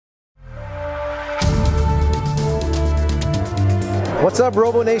What's up,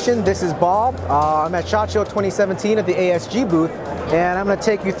 Robo Nation? This is Bob. I'm at SHOT Show 2017 at the ASG booth, and I'm going to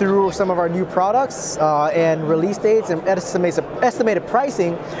take you through some of our new products and release dates and estimated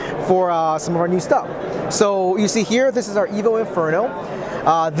pricing for some of our new stuff. So you see here, this is our EVO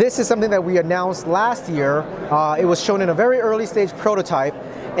Inferno. This is something that we announced last year. It was shown in a very early stage prototype,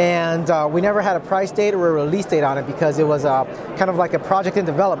 and we never had a price date or a release date on it because it was kind of like a project in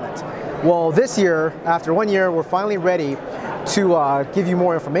development. Well, this year, after 1 year, we're finally ready to give you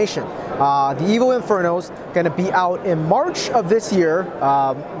more information. The EVO Inferno's going to be out in March of this year,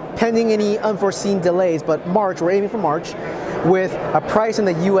 pending any unforeseen delays, but March, we're aiming for March, with a price in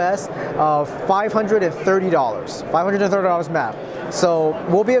the US of $530, $530 map. So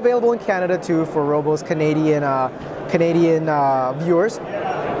we'll be available in Canada too for Robo's Canadian viewers.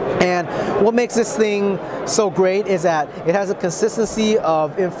 And what makes this thing so great is that it has a consistency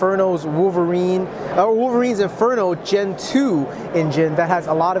of Inferno's Wolverine's Inferno Gen 2 engine that has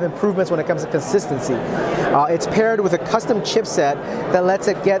a lot of improvements when it comes to consistency. It's paired with a custom chipset that lets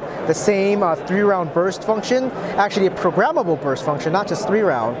it get the same 3-round burst function, actually a programmable burst function, not just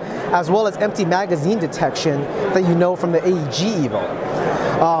 3-round, as well as empty magazine detection that you know from the ASG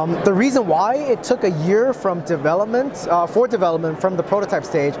Evo. The reason why it took a year from development, from the prototype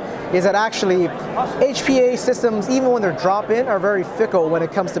stage, is that actually HPA systems, even when they're drop-in, are very fickle when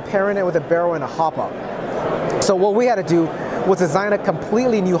it comes to pairing it with a barrel and a hop-up. So what we had to do was design a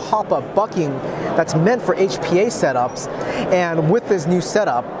completely new hop-up bucking that's meant for HPA setups, and with this new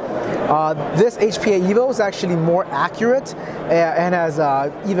setup, this HPA Evo is actually more accurate and has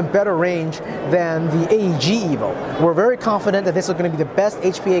even better range than the ASG Evo. We're very confident that this is going to be the best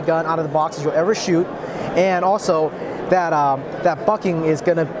HPA gun out of the box that you'll ever shoot, and also that that bucking is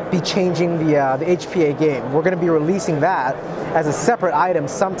going to be changing the HPA game. We're going to be releasing that as a separate item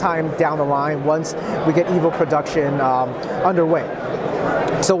sometime down the line once we get Evo production underway.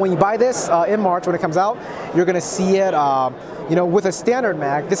 So when you buy this in March, when it comes out, you're going to see it you know, with a standard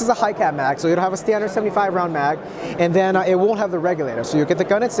mag. This is a high cap mag, so it'll have a standard 75 round mag, and then it won't have the regulator. So you'll get the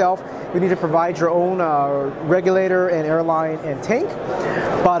gun itself. You need to provide your own regulator and airline and tank,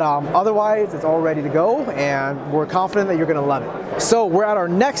 but otherwise it's all ready to go, and we're confident that you're going to love it. So we're at our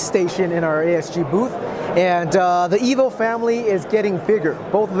next station in our ASG booth, and the Evo family is getting bigger,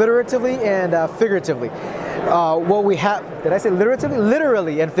 both literally and figuratively. What we have, did I say literally?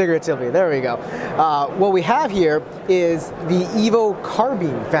 Literally and figuratively, there we go. What we have here is the EVO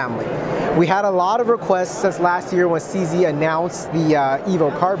Carbine family. We had a lot of requests since last year when CZ announced the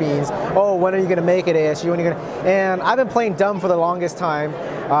EVO Carbines. Oh, when are you going to make it, ASG? When are you going to? And I've been playing dumb for the longest time,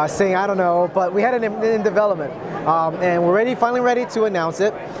 saying I don't know, but we had it in development, and we're finally ready to announce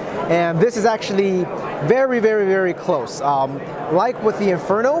it. And this is actually very, very, very close. Like with the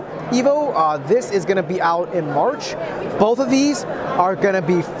Inferno Evo, this is going to be out in March. Both of these are going to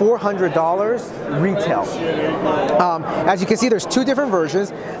be $400 retail. As you can see, there's two different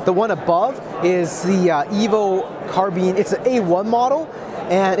versions. The one above is the EVO Carbine. It's an A1 model,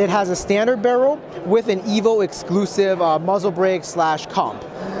 and it has a standard barrel with an EVO exclusive muzzle brake / comp.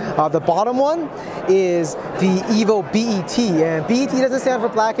 The bottom one is the EVO BET, and BET doesn't stand for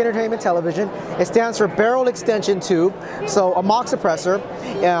Black Entertainment Television. It stands for Barrel Extension Tube, so a mock suppressor,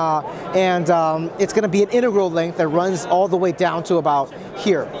 and it's going to be an integral length that runs all the way down to about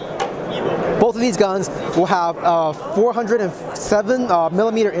here. Both of these guns will have a 407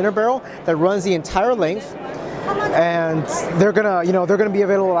 millimeter inner barrel that runs the entire length. And they're gonna be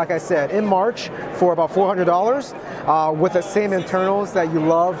available, like I said, in March for about $400 with the same internals that you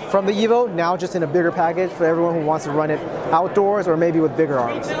love from the Evo, now just in a bigger package for everyone who wants to run it outdoors or maybe with bigger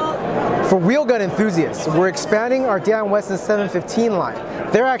arms. For wheel gun enthusiasts, we're expanding our Dan Wesson 715 line.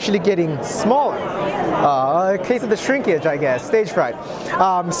 They're actually getting smaller. A case of the shrinkage, I guess, stage fright.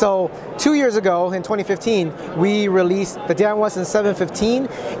 So 2 years ago, in 2015, we released the Dan Wesson 715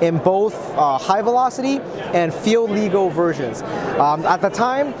 in both high velocity and field legal versions. At the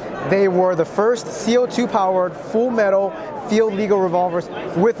time, they were the first CO2 powered full metal field legal revolvers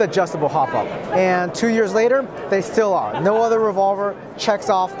with adjustable hop-up. And 2 years later, they still are. No other revolver checks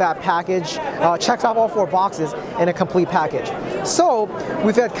off that package, checks off all 4 boxes in a complete package. So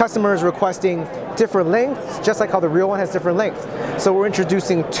we've had customers requesting different lengths, just like how the real one has different lengths. So we're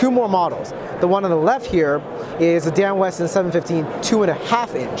introducing 2 more models. The one on the left here is the Dan Wesson 715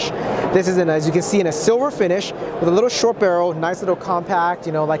 2.5 inch. This is, as you can see, in a silver finish with a little short barrel, nice little compact,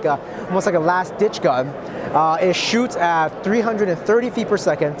 you know, like almost like a last ditch gun. It shoots at 330 feet per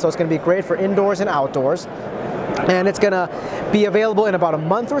second, so it's going to be great for indoors and outdoors. And it's going to be available in about a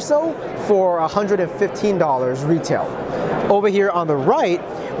month or so for $115 retail. Over here on the right,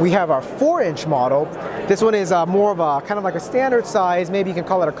 we have our 4-inch model. This one is more of a kind of like a standard size, maybe you can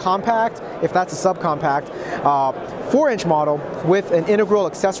call it a compact, if that's a subcompact. 4-inch model with an integral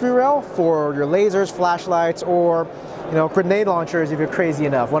accessory rail for your lasers, flashlights, or grenade launchers if you're crazy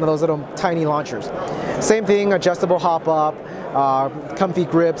enough, one of those little tiny launchers. Same thing, adjustable hop up, comfy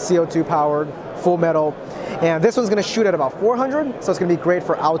grip, CO2 powered, full metal. And this one's gonna shoot at about 400, so it's gonna be great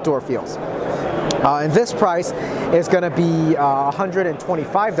for outdoor fields. And this price is going to be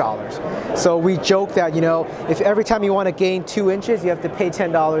 $125. So we joke that, if every time you want to gain 2 inches, you have to pay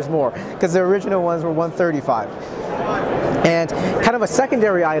 $10 more, because the original ones were $135. And kind of a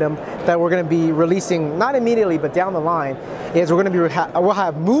secondary item that we're going to be releasing, not immediately, but down the line, is we'll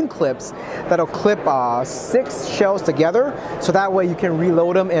have moon clips that'll clip 6 shells together, so that way you can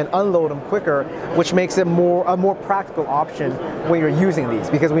reload them and unload them quicker, which makes it a more practical option when you're using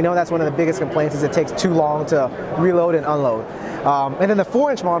these, because we know that's one of the biggest complaints is it takes too long to reload and unload. And then the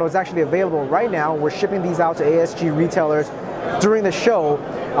 4-inch model is actually available right now. We're shipping these out to ASG retailers during the show,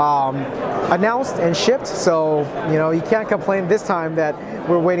 announced and shipped, so you can't complain this time that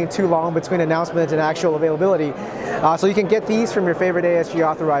we're waiting too long between announcement and actual availability. So you can get these from your favorite ASG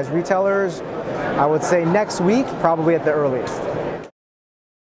authorized retailers, I would say next week, probably at the earliest.